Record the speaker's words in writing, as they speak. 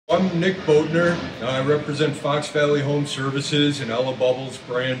I'm Nic Boatner. I represent Fox Valley Home Services and Ella Bubbles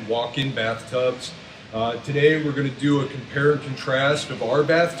brand walk-in bathtubs. Today we're going to do a compare and contrast of our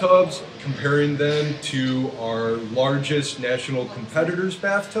bathtubs, comparing them to our largest national competitors'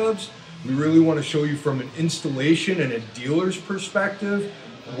 bathtubs. We really want to show you from an installation and a dealer's perspective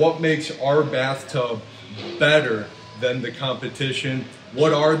what makes our bathtub better than the competition,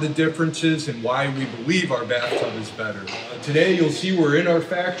 what are the differences, and why we believe our bathtub is better. Today you'll see we're in our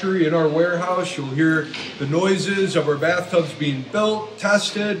factory, in our warehouse. You'll hear the noises of our bathtubs being built,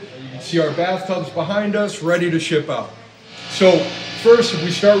 tested. You can see our bathtubs behind us, ready to ship out. So first, if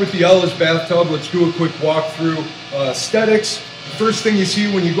we start with the Ella's bathtub, let's do a quick walkthrough. Aesthetics. First thing you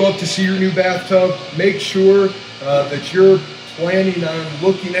see when you go up to see your new bathtub, make sure that you're planning on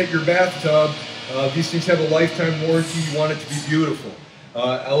looking at your bathtub. These things have a lifetime warranty. You want it to be beautiful.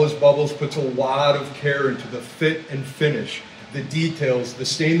 Ella's Bubbles puts a lot of care into the fit and finish, the details, the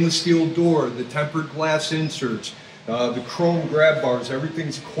stainless steel door, the tempered glass inserts, the chrome grab bars.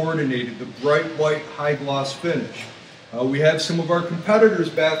 Everything's coordinated, the bright white high gloss finish. We have some of our competitors'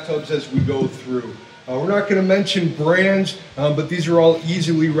 bathtubs as we go through. We're not going to mention brands, but these are all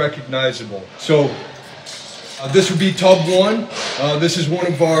easily recognizable. So this would be tub one. This is one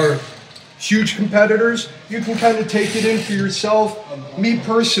of our huge competitors. You can kind of take it in for yourself. Me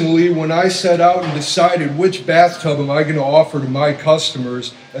personally, when I set out and decided which bathtub am I going to offer to my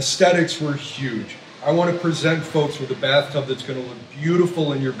customers, aesthetics were huge. I want to present folks with a bathtub that's going to look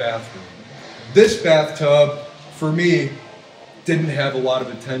beautiful in your bathroom. This bathtub, for me, didn't have a lot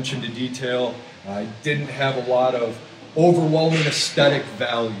of attention to detail. Didn't have a lot of overwhelming aesthetic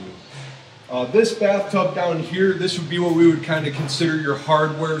value. This bathtub down here, this would be what we would kind of consider your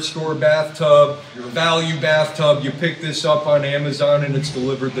hardware store bathtub, your value bathtub. You pick this up on Amazon and it's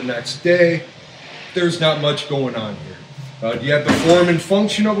delivered the next day. There's not much going on here. Do you have the form and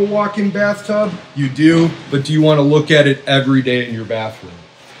function of a walk-in bathtub? You do, but do you want to look at it every day in your bathroom?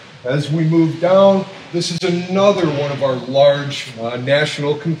 As we move down, this is another one of our large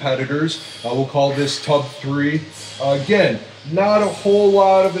national competitors. We'll call this tub 3. Again, not a whole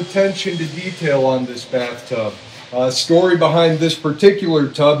lot of attention to detail on this bathtub. Story behind this particular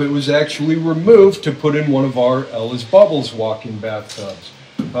tub, it was actually removed to put in one of our Ella's Bubbles walk-in bathtubs.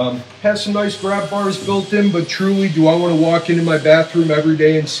 Has some nice grab bars built in, but truly, do I want to walk into my bathroom every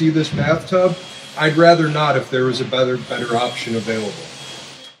day and see this bathtub? I'd rather not if there was a better option available.